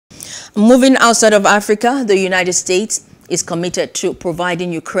Moving outside of Africa, the United States is committed to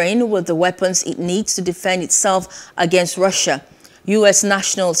providing Ukraine with the weapons it needs to defend itself against Russia. U.S.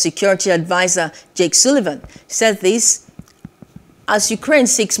 National Security Advisor Jake Sullivan said this as Ukraine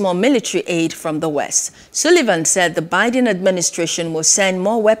seeks more military aid from the West. Sullivan said the Biden administration will send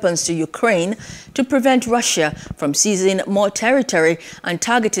more weapons to Ukraine to prevent Russia from seizing more territory and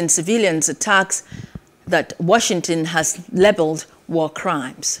targeting civilians' attacks that Washington has labeled war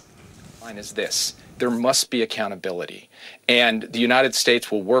crimes. Line is this: there must be accountability. And the United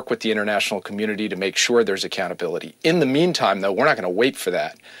States will work with the international community to make sure there's accountability. In the meantime, though, we're not going to wait for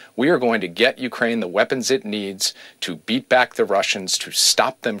that. We are going to get Ukraine the weapons it needs to beat back the Russians, to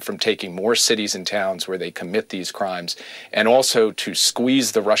stop them from taking more cities and towns where they commit these crimes, and also to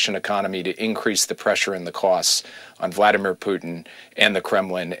squeeze the Russian economy to increase the pressure and the costs on Vladimir Putin and the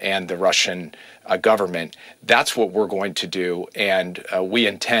Kremlin and the Russian government. That's what we're going to do, and we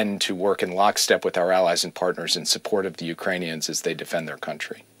intend to work in lockstep with our allies and partners in support of the Ukrainians as they defend their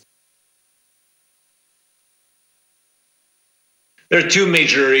country. There are two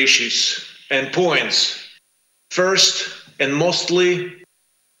major issues and points. First, and mostly,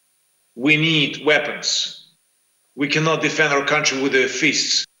 we need weapons. We cannot defend our country with our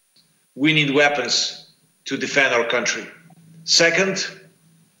fists. We need weapons to defend our country. Second,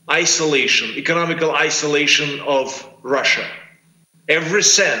 isolation, economical isolation of Russia. Every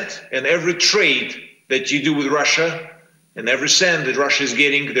cent and every trade that you do with Russia, and every cent that Russia is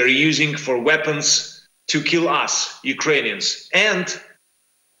getting, they're using for weapons to kill us, Ukrainians. And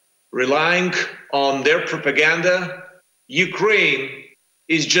relying on their propaganda, Ukraine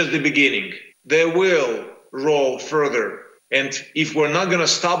is just the beginning. They will roll further. And if we're not going to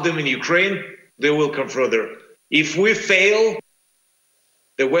stop them in Ukraine, they will come further. If we fail,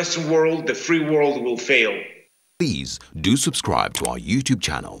 the Western world, the free world will fail. Please do subscribe to our YouTube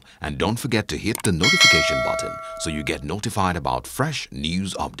channel and don't forget to hit the notification button so you get notified about fresh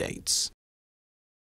news updates.